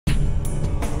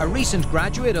A recent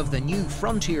graduate of the New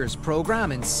Frontiers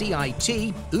programme in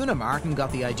CIT, Una Martin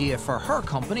got the idea for her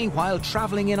company while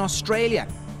travelling in Australia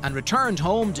and returned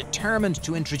home determined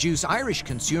to introduce Irish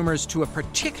consumers to a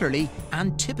particularly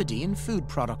Antipodean food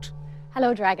product.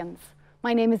 Hello Dragons,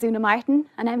 my name is Una Martin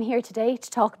and I'm here today to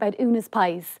talk about Una's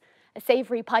Pies, a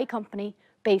savoury pie company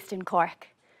based in Cork.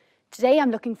 Today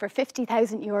I'm looking for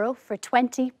 €50,000 for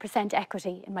 20%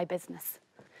 equity in my business.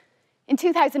 In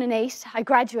 2008, I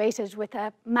graduated with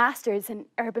a Master's in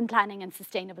Urban Planning and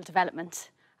Sustainable Development.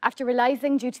 After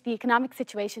realising, due to the economic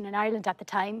situation in Ireland at the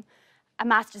time, a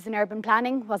Master's in Urban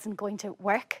Planning wasn't going to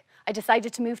work, I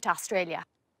decided to move to Australia.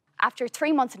 After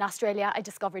 3 months in Australia, I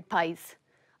discovered pies.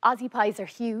 Aussie pies are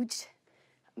huge,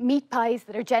 meat pies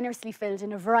that are generously filled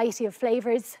in a variety of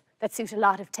flavours that suit a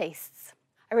lot of tastes.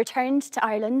 I returned to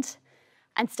Ireland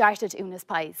and started Una's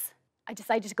Pies. I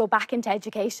decided to go back into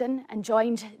education and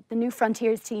joined the New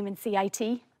Frontiers team in CIT.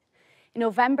 In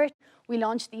November, we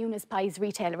launched the Una's Pies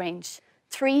retail range.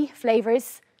 3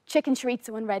 flavours, chicken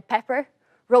chorizo and red pepper,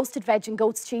 roasted veg and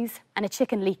goat's cheese, and a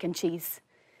chicken leek and cheese.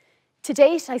 To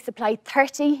date, I supplied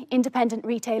 30 independent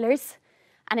retailers,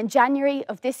 and in January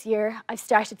of this year, I've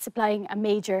started supplying a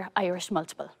major Irish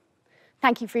multiple.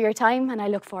 Thank you for your time, and I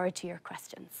look forward to your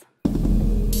questions.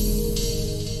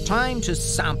 Time to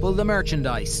sample the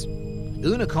merchandise.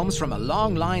 Una comes from a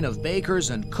long line of bakers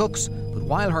and cooks, but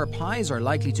while her pies are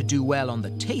likely to do well on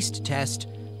the taste test,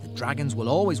 the Dragons will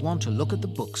always want to look at the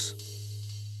books.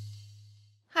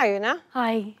 Hi Una.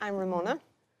 Hi. I'm Ramona.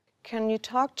 Can you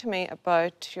talk to me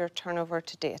about your turnover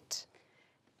to date?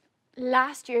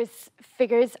 Last year's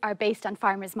figures are based on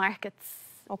farmers' markets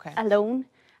alone,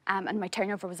 and my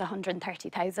turnover was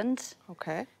 130,000.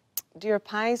 Okay. Do your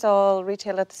pies all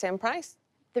retail at the same price?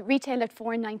 They retail at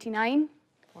 $4.99.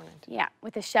 Yeah,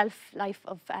 with a shelf life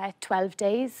of 12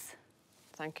 days.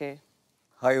 Thank you.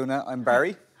 Hi Una, I'm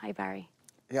Barry. Hi Barry.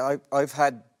 Yeah, I've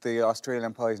had the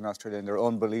Australian pies in Australia and they're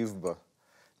unbelievable.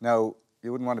 Now,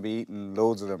 you wouldn't want to be eating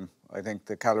loads of them. I think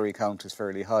the calorie count is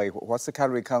fairly high. What's the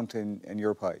calorie count in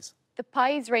your pies? The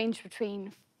pies range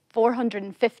between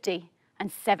 450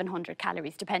 and 700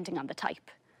 calories, depending on the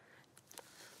type.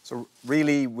 So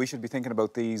really, we should be thinking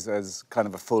about these as kind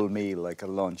of a full meal, like a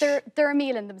lunch. They're a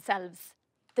meal in themselves.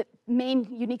 The main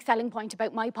unique selling point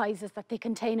about my pies is that they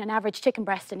contain an average chicken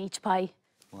breast in each pie.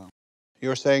 Wow.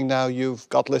 You're saying now you've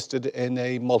got listed in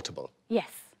a multiple?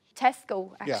 Yes.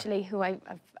 Tesco, actually, who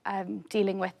I'm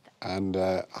dealing with. And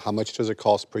how much does it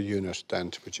cost per unit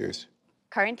then to produce?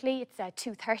 Currently, it's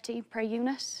 $2.30 per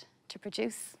unit to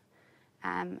produce.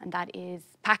 And that is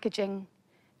packaging,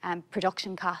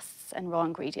 production costs and raw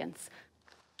ingredients.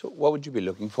 So what would you be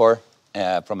looking for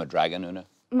from a Dragon, Una?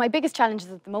 My biggest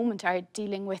challenges at the moment are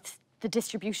dealing with the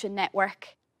distribution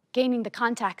network, gaining the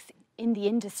contacts in the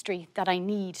industry that I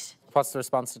need. What's the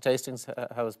response to tastings?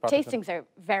 How is product? Tastings are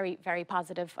very, very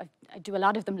positive. I do a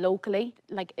lot of them locally.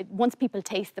 Once people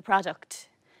taste the product,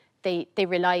 they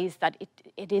realise that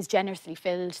it is generously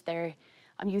filled.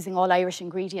 I'm using all Irish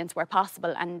ingredients where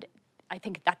possible, and I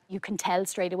think that you can tell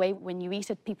straight away when you eat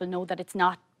it. People know that it's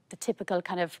not the typical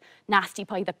kind of nasty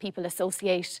pie that people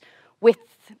associate with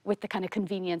the kind of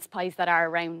convenience pies that are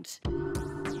around.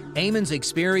 Eamon's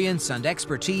experience and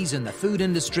expertise in the food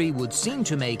industry would seem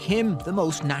to make him the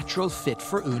most natural fit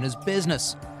for Una's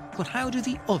business. But how do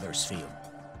the others feel?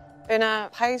 Una,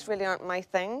 pies really aren't my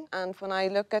thing, and when I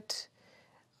look at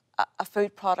a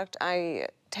food product, I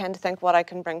tend to think what I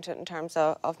can bring to it in terms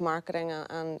of marketing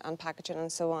and packaging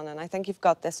and so on, and I think you've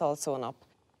got this all sewn up,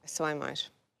 so I'm out.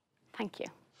 Thank you.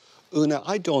 Una,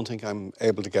 I don't think I'm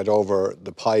able to get over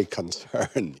the pie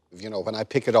concern. You know, when I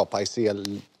pick it up, I see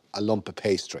a lump of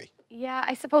pastry. Yeah,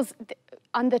 I suppose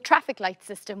on the traffic light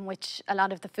system, which a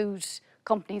lot of the food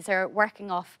companies are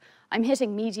working off, I'm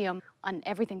hitting medium on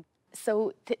everything.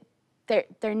 So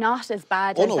they're not as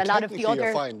bad as a lot of the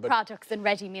other products and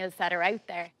ready meals that are out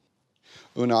there.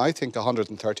 Una, I think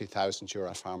 €130,000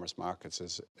 at farmers' markets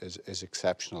is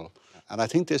exceptional. And I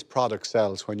think this product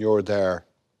sells when you're there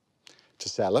to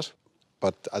sell it.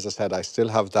 But as I said, I still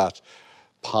have that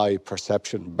pie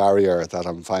perception barrier that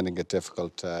I'm finding it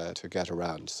difficult to get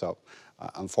around. So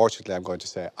unfortunately, I'm going to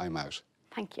say I'm out.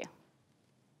 Thank you.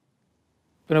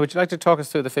 Una, would you like to talk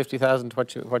us through the 50,000,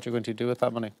 what you're going to do with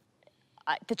that money?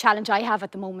 The challenge I have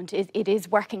at the moment is it is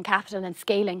working capital and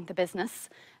scaling the business.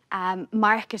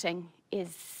 Marketing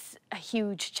is a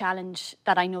huge challenge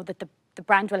that I know that the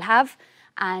brand will have,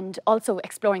 and also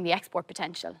exploring the export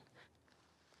potential.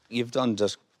 You've done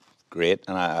just great,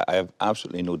 and I have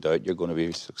absolutely no doubt you're going to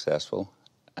be successful.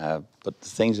 But the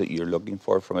things that you're looking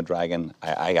for from a Dragon,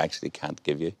 I actually can't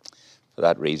give you. For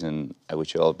that reason, I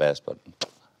wish you all the best, but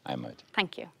I'm out.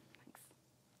 Thank you.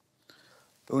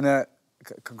 Una,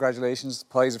 congratulations.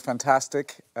 Pies are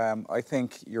fantastic. I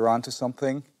think you're onto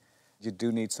something. You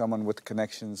do need someone with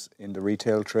connections in the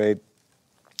retail trade.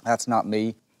 That's not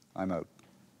me. I'm out.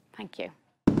 Thank you.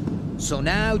 So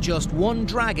now just one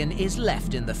dragon is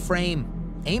left in the frame.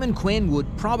 Eamon Quinn would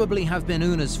probably have been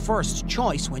Una's first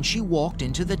choice when she walked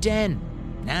into the den.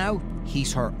 Now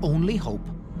he's her only hope.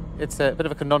 It's a bit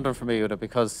of a conundrum for me, Una,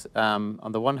 because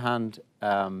on the one hand,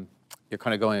 you're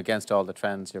kind of going against all the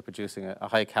trends. You're producing a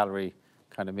high-calorie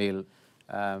kind of meal.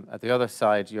 At the other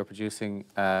side, you're producing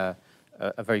a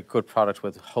very good product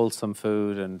with wholesome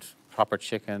food and proper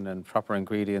chicken and proper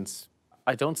ingredients.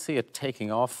 I don't see it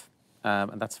taking off,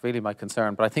 and that's really my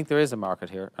concern. But I think there is a market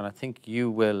here, and I think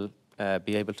you will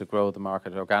be able to grow the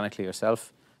market organically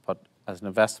yourself. But as an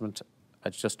investment, I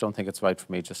just don't think it's right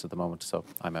for me just at the moment, so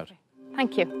I'm out.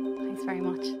 Thank you. Thanks very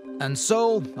much. And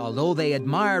so, although they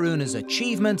admire Una's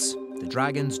achievements, the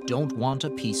dragons don't want a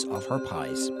piece of her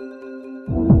pies.